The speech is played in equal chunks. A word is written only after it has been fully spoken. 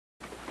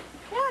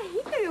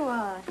you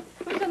are.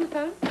 Who's on the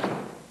phone?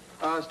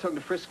 I was talking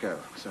to Frisco,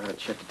 so I had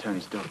to check to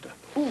Tony's doctor.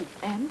 Ooh,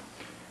 and?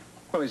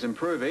 Well, he's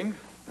improving,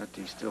 but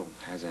he still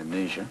has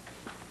amnesia.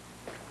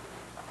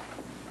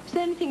 Is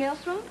there anything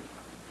else wrong?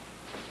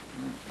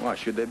 Why,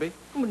 should there be?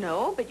 Oh,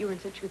 no, but you were in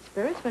such good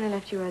spirits when I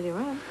left you earlier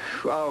on.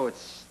 Oh,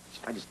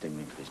 I just didn't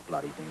mean for these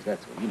bloody things,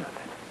 that's all. You know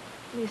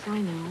that. Yes, I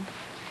know.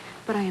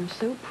 But I am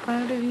so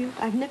proud of you.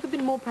 I've never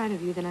been more proud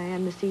of you than I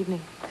am this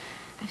evening.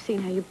 I've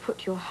seen how you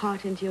put your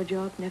heart into your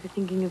job, never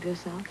thinking of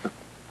yourself.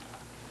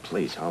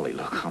 Please, Holly,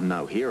 look, I'm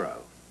no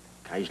hero.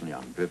 Occasionally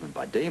I'm driven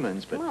by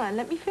demons, but... Come on,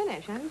 let me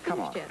finish. I haven't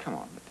finished yet. Come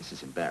on, but this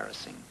is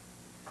embarrassing.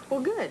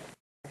 Well, good.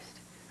 First,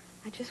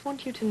 I just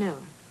want you to know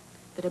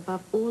that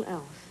above all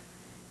else,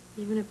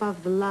 even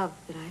above the love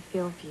that I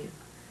feel for you,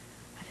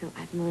 I feel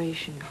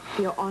admiration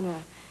for your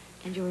honor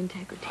and your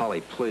integrity.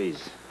 Holly,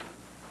 please.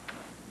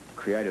 You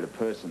created a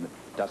person that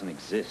doesn't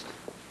exist.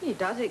 He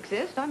does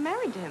exist. I'm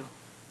married to him.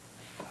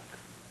 Look,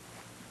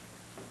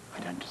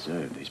 I don't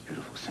deserve these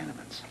beautiful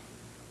sentiments.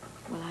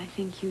 Well, I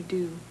think you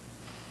do.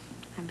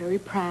 I'm very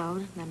proud,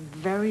 and I'm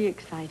very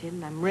excited,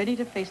 and I'm ready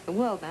to face the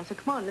world now, so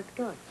come on, let's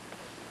go.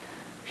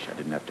 Wish I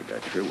didn't have to go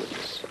through with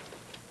this.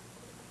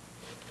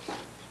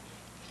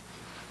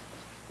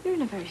 You're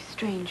in a very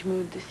strange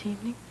mood this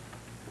evening.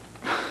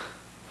 I'm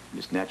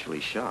just naturally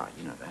shy,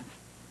 you know that.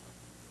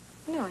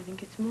 No, I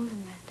think it's more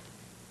than that.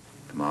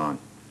 Come on,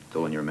 it's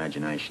all in your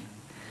imagination.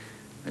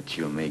 Let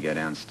you and me go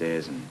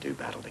downstairs and do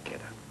battle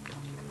together.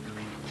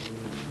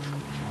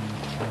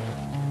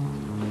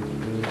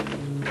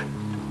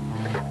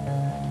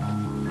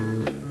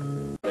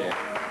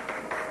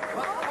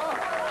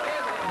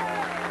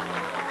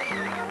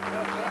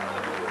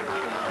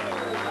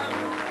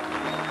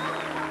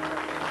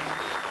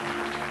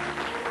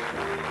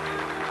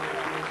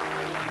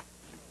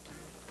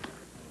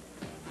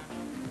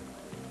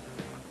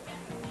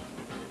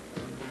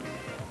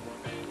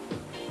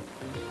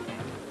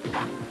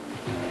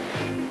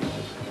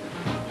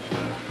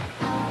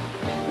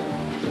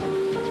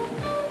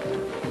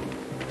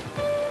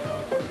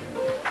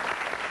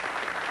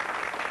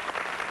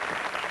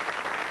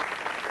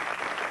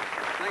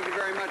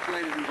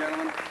 Ladies and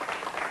gentlemen,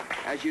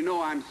 as you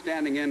know, I'm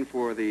standing in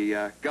for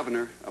the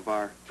governor of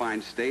our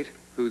fine state,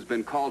 who's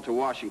been called to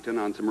Washington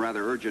on some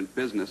rather urgent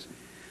business.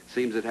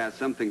 Seems it has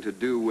something to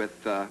do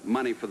with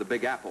money for the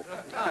Big Apple.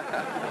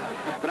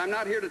 But I'm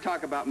not here to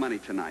talk about money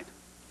tonight.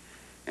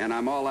 And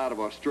I'm all out of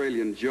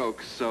Australian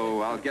jokes,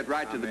 so I'll get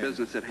right to the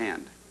business at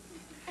hand.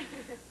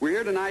 We're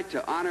here tonight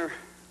to honor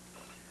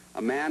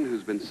a man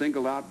who's been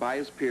singled out by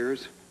his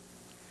peers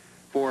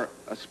for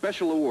a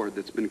special award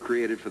that's been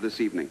created for this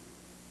evening.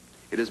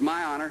 It is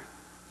my honor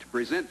to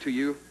present to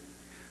you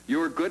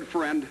your good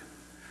friend,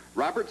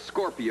 Robert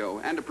Scorpio,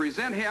 and to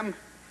present him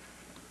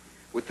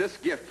with this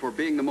gift for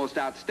being the most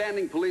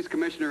outstanding police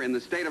commissioner in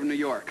the state of New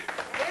York.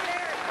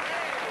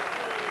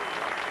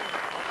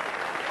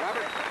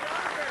 Robert.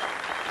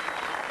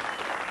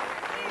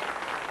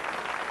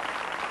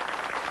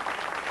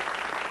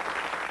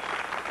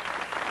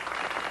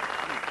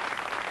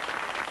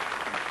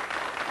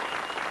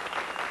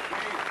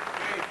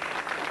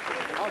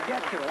 I'll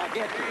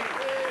get to it.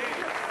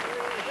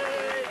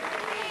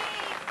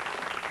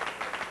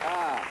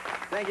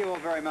 Thank you all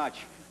very much.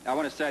 I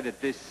want to say that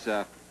this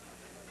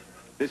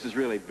is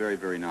really very,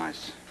 very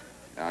nice.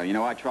 You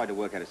know, I tried to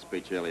work out a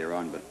speech earlier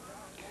on, but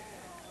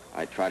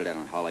I tried it out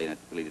on Holly, and it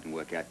really didn't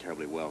work out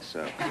terribly well,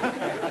 so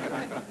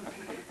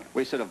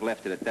we sort of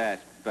left it at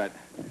that. But,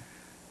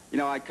 you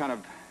know, I kind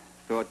of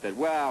thought that,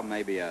 well,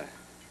 maybe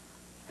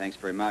thanks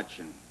very much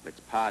and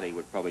let's party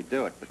would probably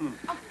do it.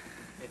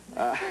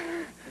 But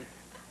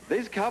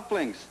these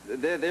couplings,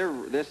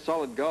 they're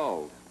solid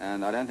gold,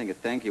 and I don't think a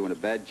thank you and a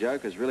bad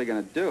joke is really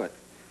going to do it.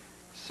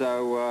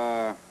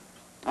 So,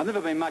 I've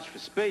never been much for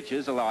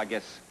speeches, although I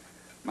guess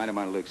a mate of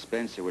mine, Luke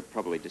Spencer, would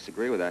probably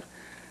disagree with that.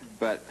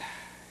 But,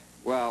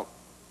 well,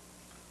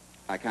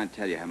 I can't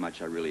tell you how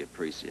much I really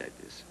appreciate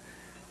this.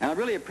 And I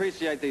really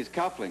appreciate these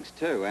cufflinks,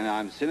 too. And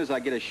as soon as I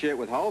get a shirt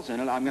with holes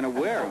in it, I'm going to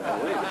wear them,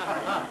 believe me.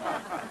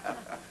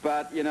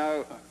 But, you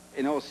know,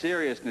 in all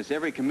seriousness,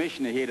 every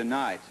commissioner here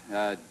tonight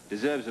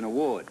deserves an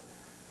award.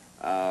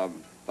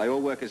 They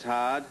all work as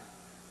hard,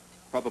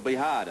 probably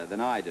harder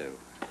than I do.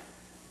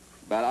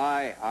 But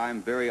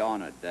I'm very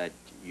honored that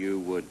you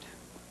would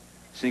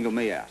single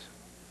me out.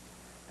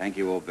 Thank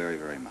you all very,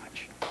 very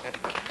much.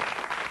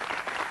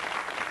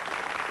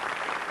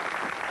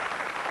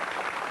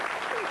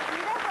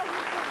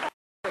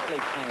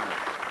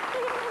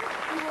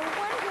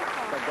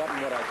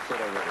 Forgotten what I said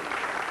already.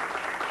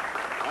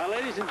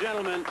 Ladies and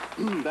gentlemen,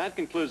 that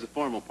concludes the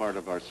formal part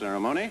of our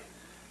ceremony.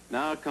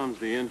 Now comes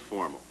the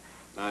informal.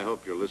 I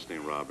hope you're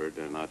listening, Robert,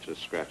 and not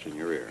just scratching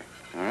your ear.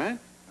 All right?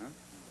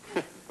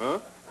 Huh? Huh?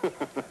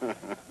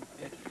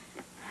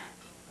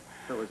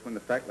 That was when the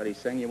fat lady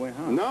sang you went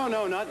home. No,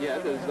 not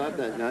yet. It's not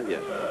that, not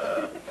yet.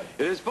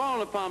 It has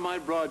fallen upon my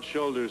broad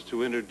shoulders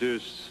to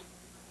introduce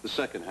the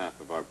second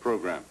half of our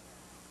program.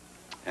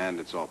 And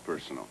it's all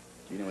personal.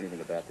 Do you know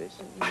anything about this?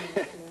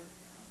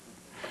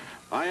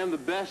 I am the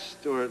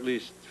best, or at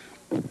least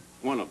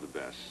one of the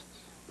best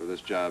for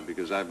this job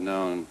because I've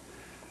known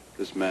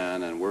this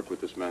man and worked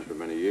with this man for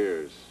many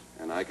years,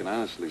 and I can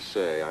honestly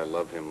say I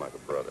love him like a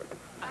brother.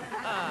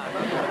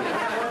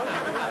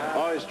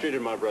 Always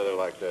treated my brother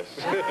like this.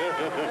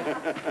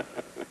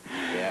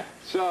 Yeah.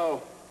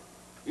 So,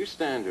 you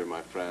stand here,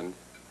 my friend,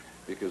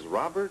 because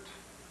Robert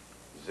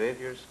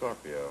Xavier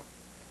Scorpio,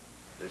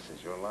 this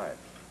is your life.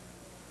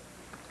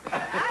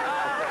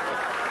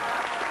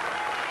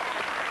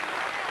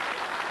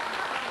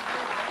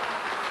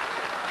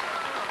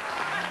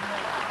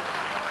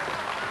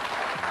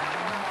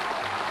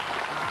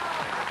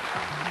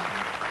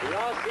 We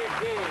all see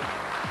King.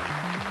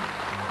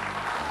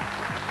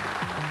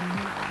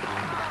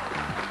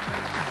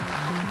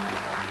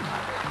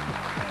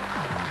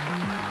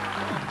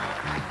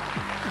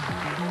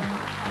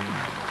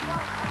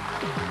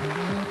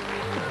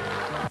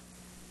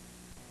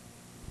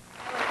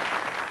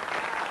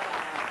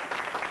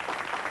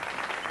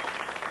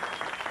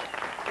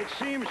 It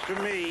seems to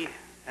me,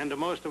 and to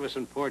most of us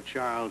in Port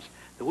Charles,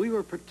 that we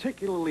were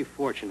particularly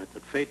fortunate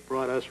that fate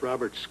brought us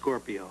Robert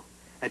Scorpio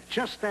at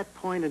just that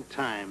point in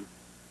time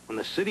when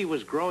the city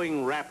was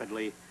growing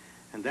rapidly,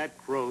 and that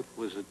growth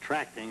was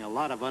attracting a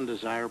lot of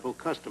undesirable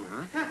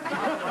customers.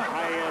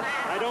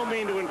 I don't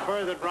mean to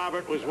infer that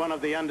Robert was one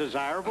of the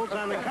undesirables.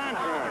 On the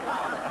contrary.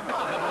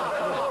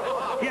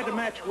 He had to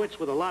match wits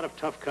with a lot of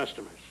tough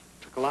customers.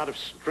 It took a lot of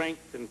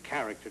strength and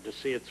character to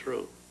see it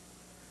through.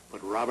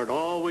 But Robert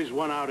always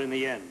won out in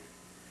the end.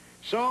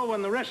 So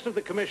when the rest of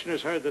the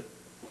commissioners heard that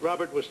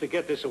Robert was to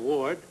get this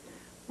award,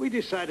 we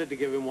decided to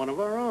give him one of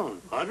our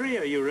own. Audrey,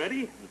 are you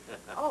ready?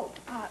 Oh,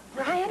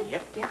 Brian?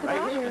 Yep, Get right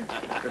Brian. here.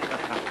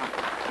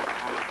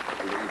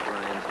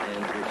 Brian's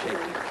hands are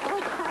shaking. Oh,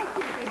 thank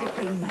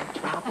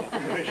you.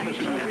 Commissioner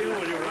Scorpio,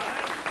 will you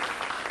rise?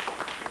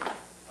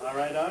 All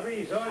right, Audrey,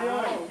 it's all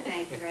yours. Oh,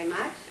 thank you very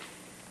much.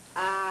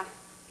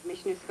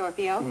 Commissioner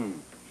Scorpio,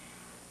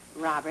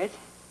 Robert,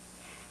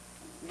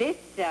 this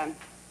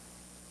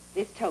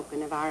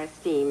token of our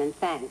esteem and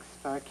thanks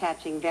for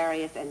catching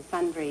various and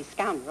sundry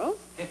scoundrels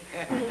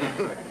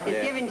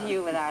is given to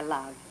you with our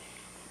love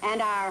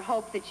and our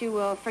hope that you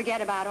will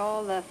forget about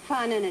all the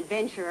fun and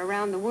adventure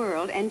around the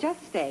world and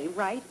just stay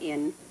right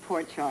in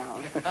Port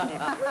Charles.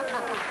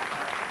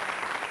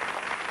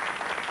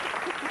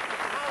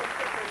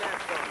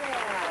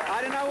 I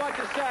don't know what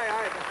to say.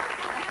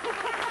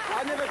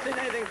 I've never seen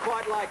anything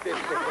quite like this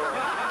before.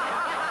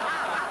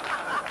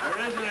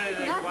 There isn't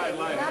anything quite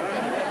like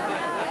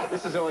it.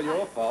 This is all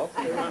your fault.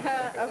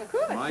 Of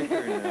course. My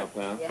turn now,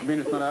 pal. You mean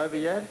it's not over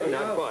yet?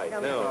 Not quite,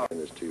 no.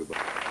 This to you,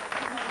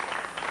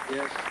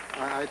 yes,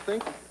 I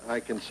think I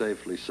can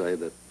safely say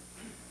that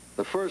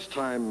the first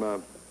time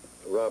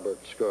Robert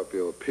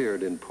Scorpio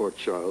appeared in Port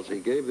Charles, he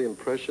gave the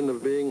impression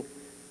of being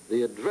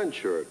the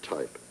adventurer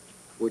type.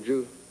 Would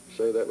you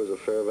say that was a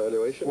fair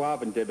evaluation?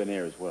 Suave and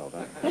debonair as well,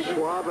 don't you?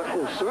 Suave,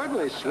 oh,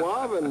 certainly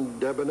suave and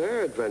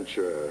debonair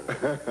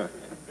adventurer.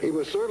 He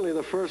was certainly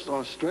the first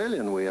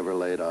Australian we ever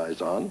laid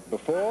eyes on.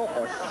 Before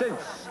or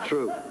since?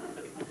 True.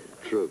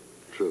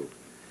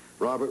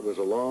 Robert was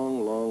a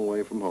long, long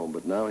way from home,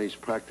 but now he's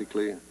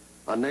practically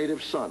a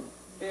native son.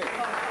 Yeah.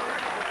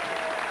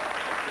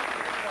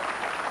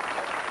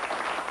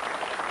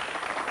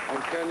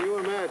 And can you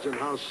imagine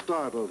how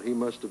startled he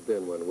must have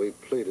been when we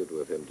pleaded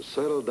with him to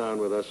settle down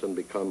with us and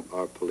become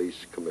our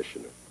police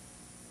commissioner?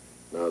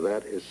 Now,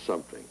 that is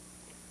something.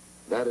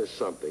 That is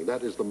something.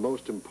 That is the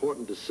most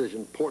important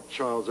decision Port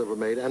Charles ever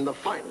made, and the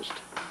finest.